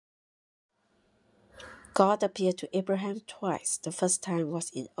God appeared to Abraham twice. The first time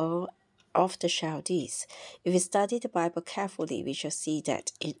was in Ur of the Chaldees. If we study the Bible carefully, we shall see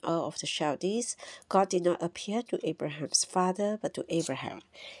that in Ur of the Chaldees, God did not appear to Abraham's father, but to Abraham.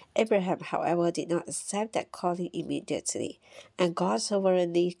 Abraham, however, did not accept that calling immediately, and God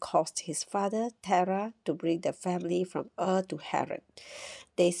sovereignly caused his father, Terah, to bring the family from Ur to Haran.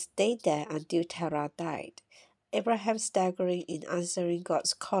 They stayed there until Terah died. Abraham, staggering in answering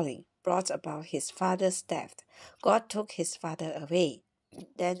God's calling, brought about his father's death. God took his father away.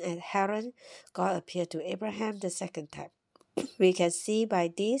 Then at Haran, God appeared to Abraham the second time. We can see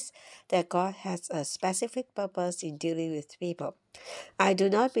by this that God has a specific purpose in dealing with people. I do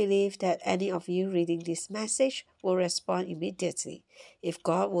not believe that any of you reading this message will respond immediately. If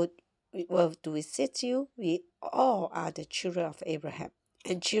God were to visit you, we all are the children of Abraham.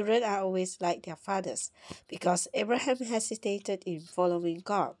 And children are always like their fathers. Because Abraham hesitated in following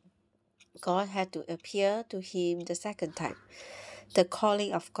God, God had to appear to him the second time. The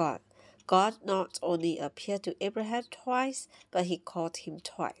calling of God. God not only appeared to Abraham twice, but he called him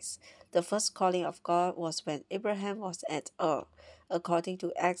twice. The first calling of God was when Abraham was at Ur. According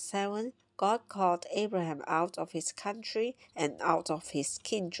to Acts 7, God called Abraham out of his country and out of his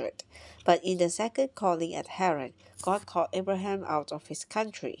kindred. But in the second calling at Haran, God called Abraham out of his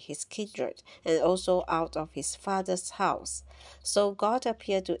country, his kindred, and also out of his father's house. So God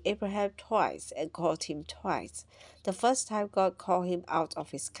appeared to Abraham twice and called him twice. The first time God called him out of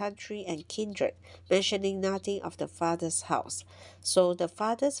his country and kindred, mentioning nothing of the father's house. So the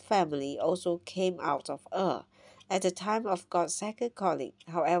father's family also came out of Ur. At the time of God's second calling,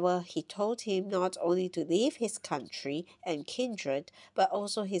 however, he told him not only to leave his country and kindred, but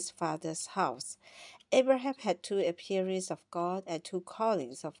also his father's house. Abraham had two appearances of God and two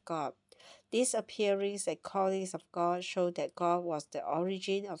callings of God. These appearances and callings of God show that God was the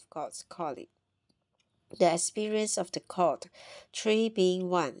origin of God's calling. The experience of the called, three being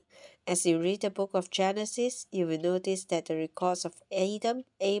one. As you read the book of Genesis, you will notice that the records of Adam,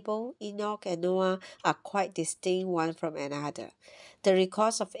 Abel, Enoch, and Noah are quite distinct one from another. The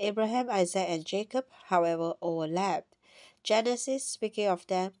records of Abraham, Isaac, and Jacob, however, overlap. Genesis, speaking of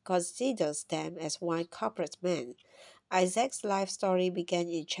them, considers them as one corporate man. Isaac's life story began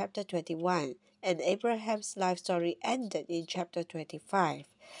in chapter 21, and Abraham's life story ended in chapter 25.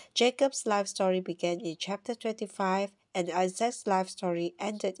 Jacob's life story began in chapter 25, and Isaac's life story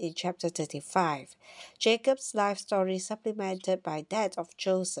ended in chapter 35. Jacob's life story, supplemented by that of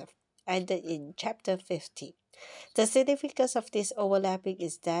Joseph, ended in chapter 50. The significance of this overlapping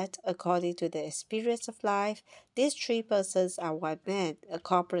is that, according to the experience of life, these three persons are one man, a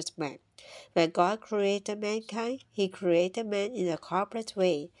corporate man. When God created mankind, he created man in a corporate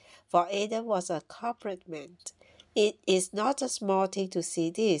way, for Adam was a corporate man. It is not a small thing to see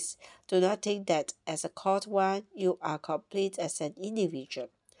this. Do not think that as a called one, you are complete as an individual.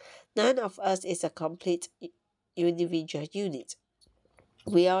 None of us is a complete individual unit.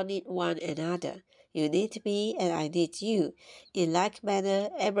 We all need one another. You need me and I need you. In like manner,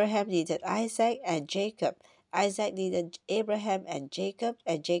 Abraham needed Isaac and Jacob. Isaac needed Abraham and Jacob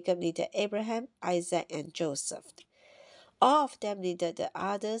needed Abraham, Isaac, and Joseph. All of them needed the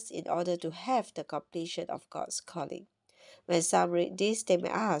others in order to have the completion of God's calling. When some read this, they may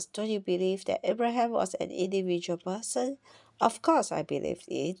ask, don't you believe that Abraham was an individual person? Of course I believe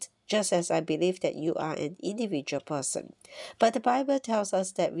it, just as I believe that you are an individual person. But the Bible tells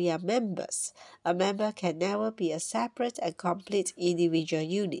us that we are members. A member can never be a separate and complete individual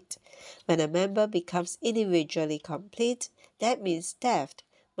unit. When a member becomes individually complete, that means theft.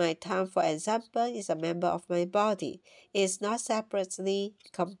 My tongue, for example, is a member of my body. It is not separately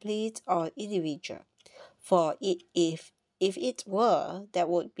complete or individual. For if it were, that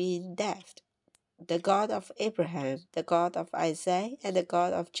would mean death. The God of Abraham, the God of Isaac, and the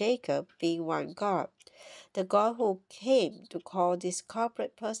God of Jacob being one God. The God who came to call this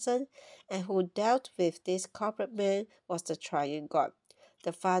corporate person and who dealt with this corporate man was the triune God,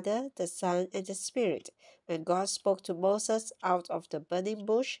 the Father, the Son, and the Spirit. When God spoke to Moses out of the burning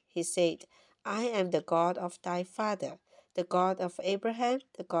bush, he said, I am the God of thy father, the God of Abraham,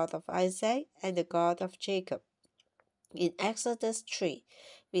 the God of Isaac, and the God of Jacob. In Exodus 3,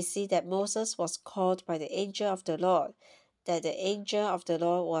 we see that Moses was called by the angel of the Lord, that the angel of the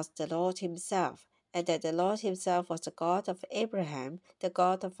Lord was the Lord himself, and that the Lord himself was the God of Abraham, the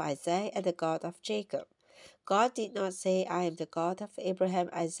God of Isaac, and the God of Jacob. God did not say, I am the God of Abraham,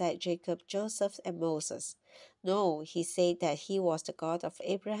 Isaac, Jacob, Joseph, and Moses. No, he said that he was the God of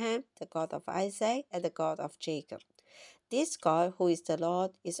Abraham, the God of Isaac, and the God of Jacob. This God, who is the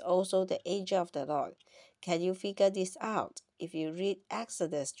Lord, is also the angel of the Lord. Can you figure this out? If you read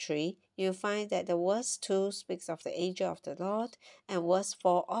Exodus 3, you find that the verse 2 speaks of the angel of the Lord and verse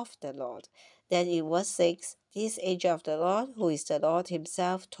 4 of the Lord. Then in verse 6, this angel of the Lord, who is the Lord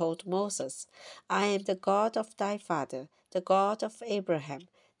himself, told Moses, I am the God of thy father, the God of Abraham,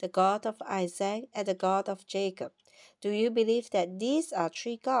 the God of Isaac, and the God of Jacob. Do you believe that these are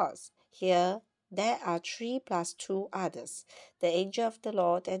three gods? Here there are three plus two others, the angel of the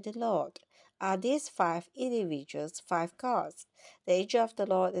Lord and the Lord. Are these five individuals five gods? The angel of the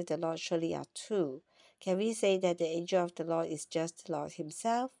Lord and the Lord surely are two. Can we say that the angel of the Lord is just the Lord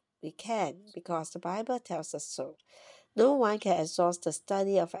himself? We can, because the Bible tells us so. No one can exhaust the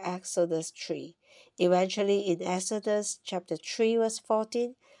study of Exodus 3. Eventually, in Exodus chapter 3, verse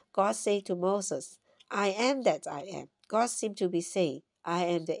 14, God said to Moses, I am that I am. God seemed to be saying, I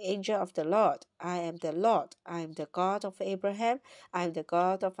am the angel of the Lord. I am the Lord. I am the God of Abraham. I am the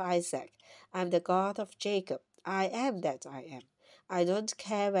God of Isaac. I am the God of Jacob. I am that I am. I don't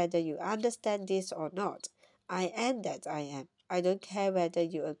care whether you understand this or not. I am that I am. I don't care whether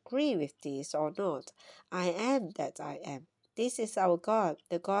you agree with this or not. I am that I am. This is our God,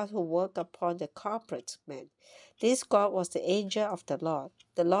 the God who worked upon the corporate man. This God was the angel of the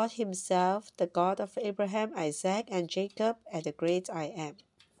Lord himself, the God of Abraham, Isaac, and Jacob, and the great I am.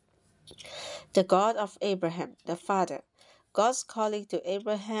 The God of Abraham, the Father. God's calling to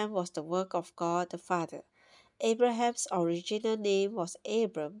Abraham was the work of God the Father. Abraham's original name was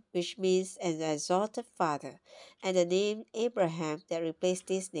Abram, which means an exalted father, and the name Abraham that replaced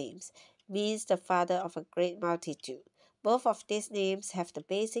these names means the father of a great multitude. Both of these names have the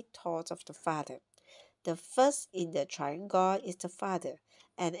basic thoughts of the Father. The first in the triune God is the Father,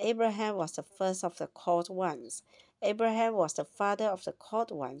 and Abraham was the first of the called ones. Abraham was the father of the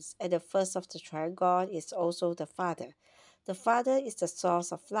called ones, and the first of the triune God is also the Father. The Father is the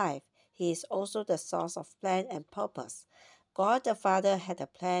source of life. He is also the source of plan and purpose. God the Father had a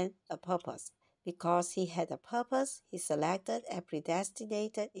plan, a purpose. Because he had a purpose, he selected and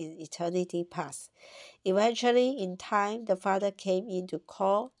predestinated in eternity past. Eventually, in time, the Father came in to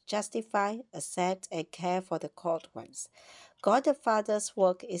call, justify, accept, and care for the called ones. God the Father's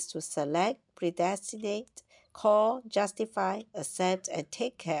work is to select, predestinate, call, justify, accept, and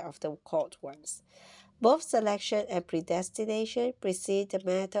take care of the called ones. Both selection and predestination precede the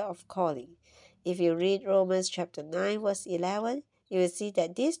matter of calling. If you read Romans chapter 9, verse 11, you will see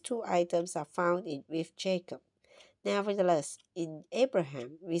that these two items are found with Jacob. Nevertheless, in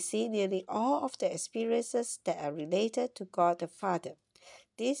Abraham, we see nearly all of the experiences that are related to God the Father.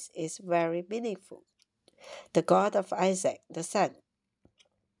 This is very meaningful. The God of Isaac, the son.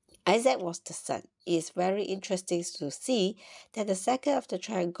 Isaac was the son. It is very interesting to see that the second of the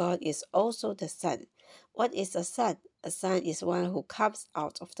triune God is also the son. What is a son? A son is one who comes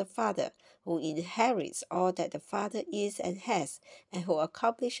out of the Father, who inherits all that the Father is and has, and who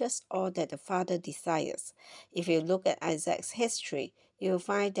accomplishes all that the Father desires. If you look at Isaac's history, you will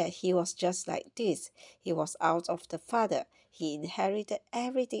find that he was just like this. He was out of the Father. He inherited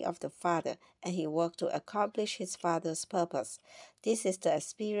everything of the Father, and he worked to accomplish his Father's purpose. This is the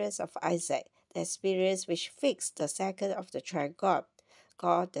experience of Isaac, the experience which fixed the second of the triune God,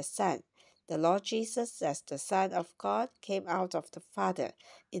 God the Son. The Lord Jesus, as the Son of God, came out of the Father,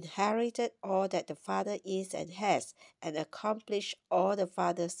 inherited all that the Father is and has, and accomplished all the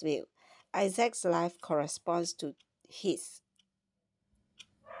Father's will. Isaac's life corresponds to his.